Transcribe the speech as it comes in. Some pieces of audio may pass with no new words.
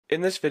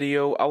in this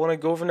video, I want to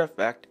go over an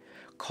effect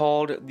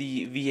called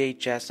the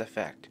VHS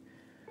effect.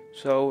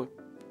 So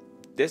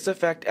this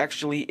effect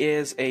actually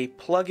is a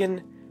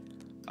plugin,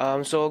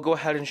 so I'll go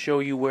ahead and show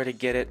you where to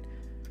get it.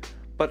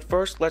 But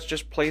first, let's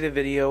just play the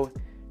video,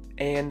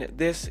 and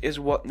this is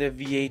what the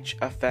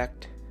VH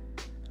effect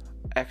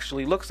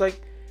actually looks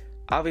like.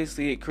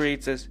 Obviously, it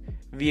creates this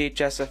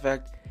VHS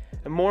effect,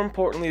 and more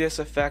importantly, this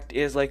effect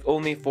is like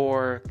only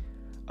for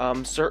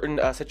certain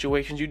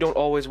situations. You don't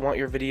always want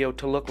your video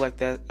to look like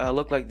that,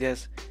 look like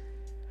this.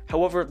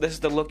 However, if this is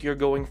the look you're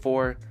going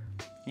for,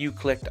 you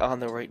clicked on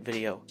the right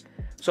video.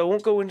 So I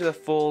won't go into the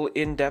full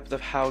in-depth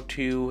of how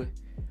to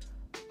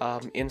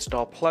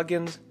install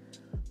plugins,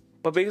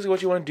 but basically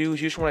what you want to do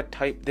is you just want to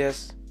type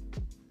this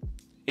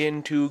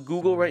into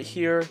Google right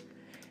here.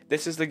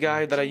 This is the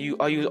guy that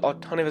I'll use a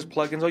ton of his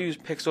plugins. I'll use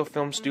Pixel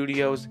Film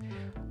Studios,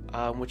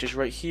 which is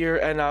right here,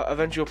 and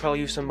eventually I'll probably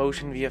use some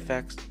motion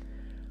VFX.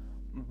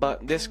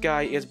 But this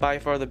guy is by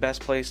far the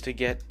best place to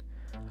get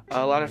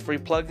a lot of free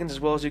plugins. As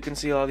well as you can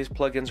see, a lot of these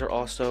plugins are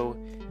also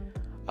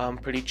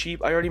pretty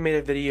cheap. I already made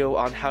a video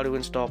on how to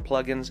install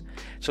plugins,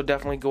 so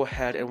definitely go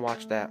ahead and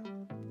watch that.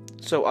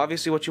 So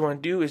obviously what you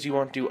want to do is you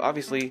want to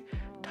obviously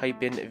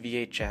type in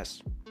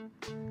VHS.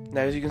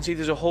 Now as you can see,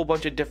 there's a whole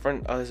bunch of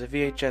different, there's a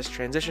VHS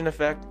transition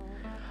effect,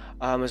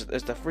 there's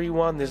the free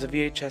one, there's a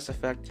VHS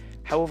effect.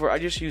 However, I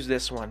just use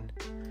this one,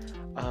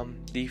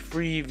 the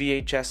free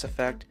VHS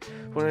effect.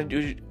 What you want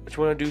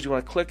to do is you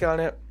want to click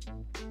on it.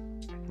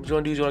 What you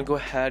want to do is you want to go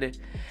ahead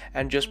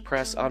and just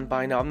press on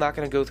buy now. I'm not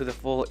going to go through the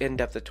full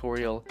in-depth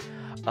tutorial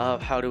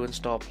of how to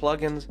install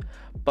plugins,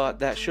 but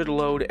that should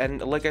load,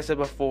 and like I said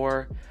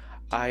before,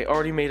 I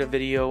already made a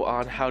video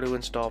on how to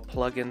install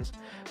plugins,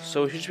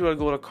 so you should be able to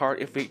go to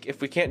cart.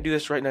 If we can't do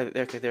this right now,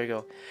 okay, there you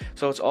go.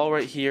 So it's all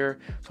right here.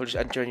 So just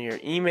enter in your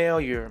email,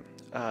 your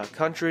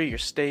country, your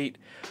state,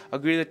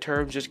 agree to the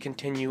terms, just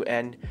continue,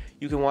 and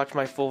you can watch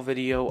my full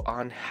video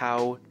on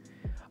how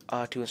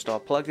to install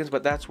plugins.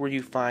 But that's where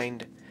you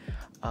find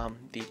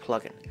the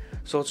plugin.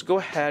 So let's go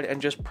ahead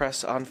and just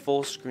press on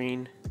full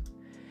screen,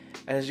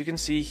 and as you can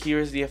see,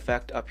 here's the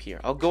effect up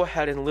here. I'll go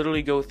ahead and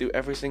literally go through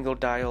every single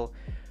dial.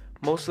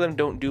 Most of them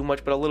don't do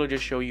much, but I'll literally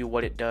just show you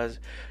what it does,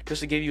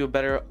 just to give you a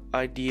better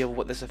idea of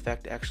what this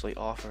effect actually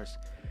offers.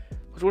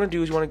 What you want to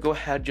do is you want to go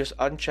ahead, just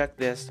uncheck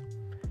this,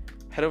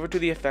 head over to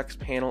the effects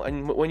panel,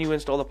 and when you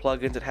install the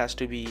plugins, it has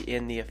to be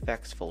in the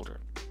effects folder.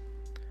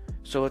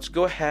 So let's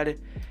go ahead,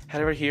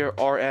 head over here,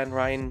 RN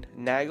Ryan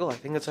Nagel, I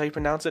think that's how you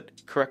pronounce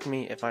it, correct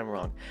me if I'm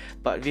wrong,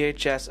 but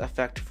VHS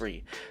effect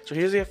free. So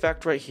here's the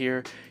effect right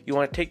here. You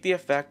want to take the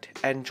effect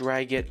and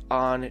drag it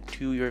on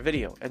to your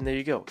video, and there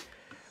you go.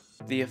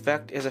 The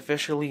effect is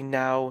officially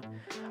now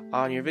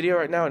on your video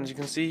right now, and as you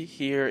can see,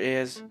 here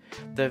is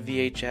the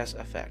VHS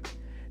effect.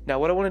 Now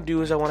what I want to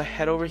do is I want to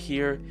head over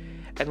here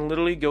and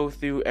literally go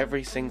through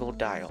every single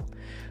dial.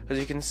 As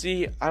you can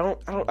see, I'm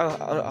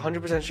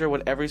 100% sure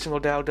what every single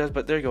dial does,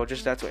 but there you go,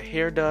 just that's what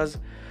hair does.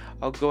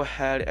 I'll go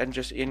ahead and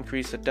just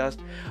increase the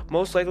dust.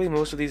 Most likely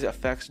most of these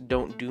effects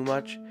don't do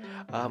much.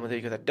 There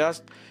you go, the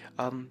dust.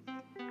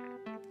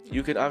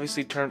 You can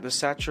obviously turn up the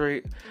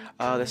saturate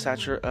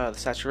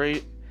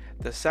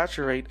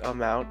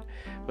amount,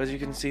 but as you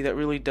can see, that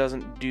really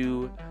doesn't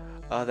do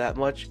that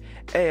much.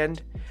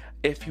 And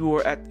if you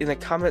were in the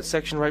comment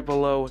section right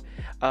below,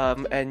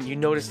 and you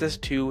notice this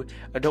too,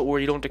 don't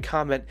worry, you don't have to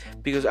comment,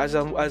 because as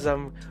I'm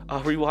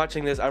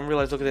rewatching this, I'm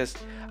realizing, look at this,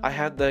 I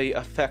had the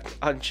effect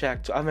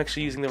unchecked, so I'm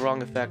actually using the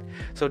wrong effect.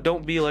 So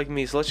don't be like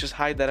me. So let's just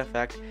hide that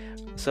effect.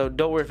 So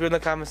don't worry if you're in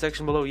the comment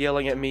section below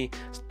yelling at me,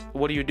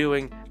 what are you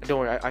doing? Don't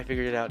worry, I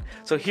figured it out.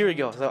 So here we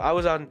go. So I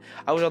was on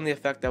the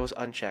effect that was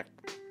unchecked.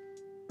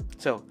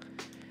 So,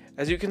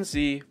 as you can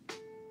see,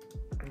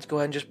 let's go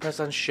ahead and just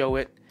press on show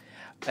it,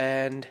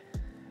 and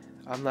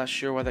I'm not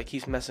sure why that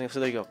keeps messing up.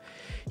 So there you go.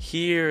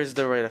 Here's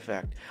the right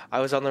effect. I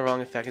was on the wrong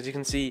effect. As you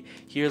can see,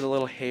 here are the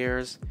little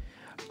hairs.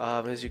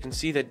 As you can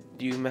see, that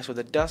you mess with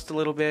the dust a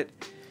little bit,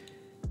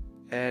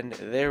 and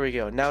there we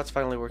go. Now it's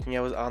finally working.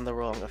 I was on the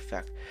wrong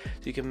effect.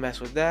 So you can mess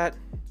with that.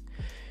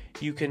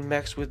 You can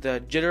mess with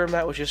the jitter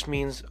amount, which just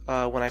means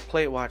when I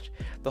play it, watch,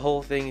 the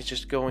whole thing is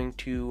just going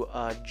to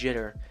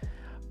jitter.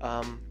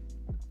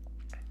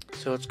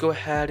 So let's go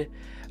ahead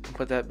and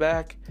put that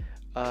back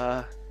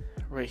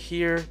right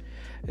here.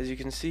 As you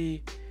can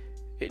see,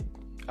 it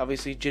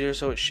obviously jitters,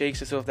 so it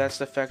shakes it. So if that's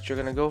the effect you're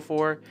gonna go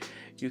for,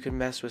 you can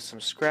mess with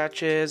some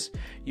scratches.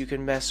 You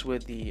can mess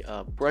with the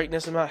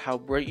brightness amount, how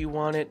bright you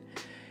want it.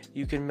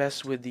 You can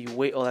mess with the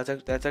weight. Oh,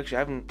 that's actually, I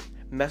haven't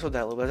messed with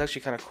that a little bit. That's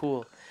actually kind of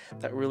cool.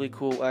 That really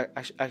cool.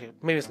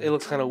 Maybe it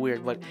looks kind of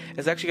weird, but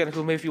it's actually kind of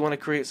cool. Maybe if you want to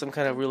create some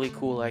kind of really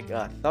cool like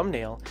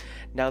thumbnail.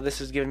 Now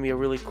this is giving me a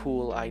really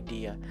cool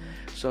idea.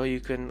 So you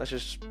can, let's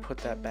just put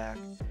that back.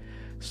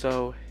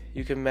 So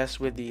you can mess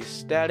with the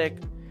static.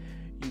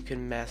 You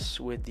can mess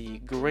with the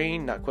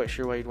grain. Not quite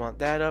sure why you'd want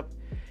that up.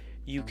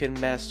 You can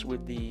mess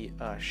with the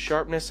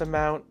sharpness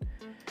amount.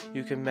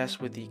 You can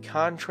mess with the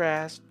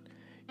contrast.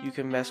 You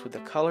can mess with the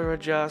color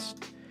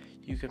adjust.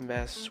 You can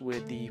mess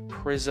with the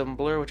prism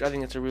blur, which I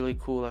think it's a really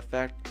cool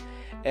effect.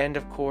 And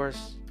of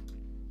course,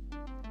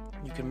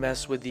 You can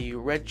mess with the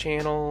red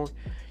channel,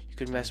 you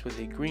can mess with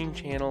the green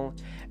channel,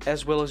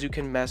 as well as you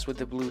can mess with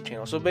the blue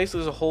channel. So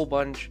basically there's a whole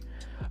bunch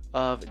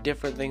of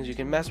different things you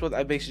can mess with.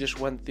 I basically just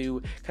went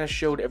through, kind of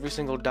showed every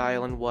single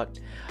dial and what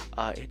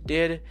it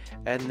did,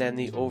 and then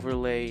the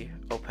overlay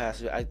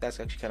opacity. That's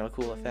actually kind of a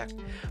cool effect.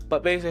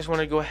 But basically I just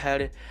want to go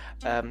ahead,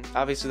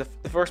 obviously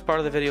the first part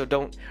of the video,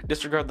 don't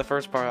disregard the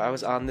first part. I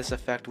was on this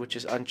effect, which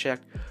is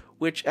unchecked,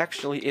 which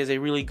actually is a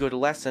really good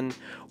lesson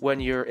when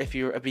if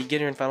you're a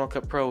beginner in Final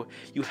Cut Pro.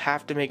 You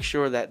have to make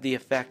sure that the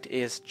effect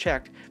is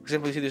checked. For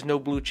example, you see there's no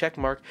blue check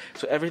mark,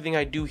 so everything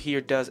I do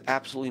here does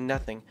absolutely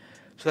nothing.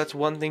 So that's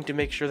one thing to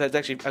make sure. That's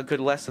actually a good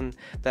lesson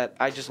that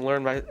I just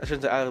learned. I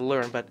shouldn't say I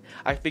learned, but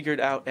I figured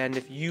out. And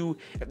if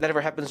that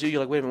ever happens to you, you're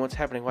like, wait a minute, what's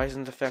happening? Why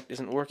isn't the effect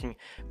working?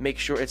 Make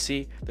sure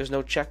there's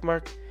no check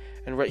mark,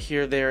 and right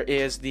here there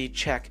is the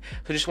check.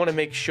 So just want to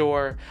make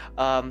sure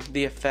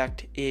the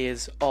effect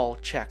is all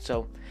checked.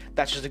 So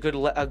that's just a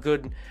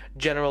good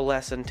general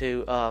lesson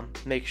to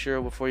make sure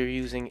before you're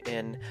using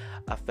an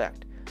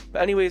effect.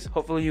 But anyways,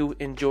 hopefully you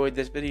enjoyed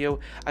this video.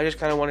 I just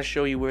kind of want to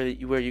show you where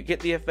you get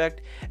the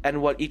effect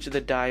and what each of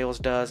the dials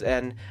does,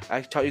 and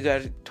I taught you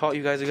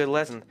guys a good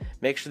lesson.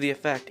 Make sure the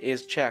effect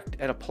is checked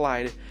and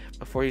applied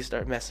before you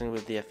start messing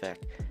with the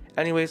effect.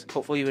 Anyways,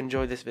 hopefully you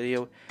enjoyed this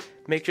video.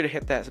 Make sure to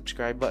hit that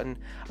subscribe button.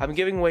 I'm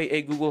giving away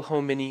a Google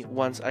Home Mini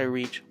once I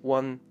reach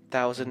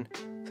 1,000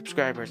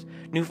 subscribers.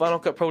 New Final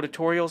Cut Pro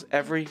tutorials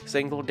every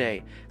single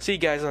day. See you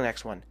guys on the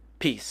next one.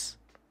 Peace.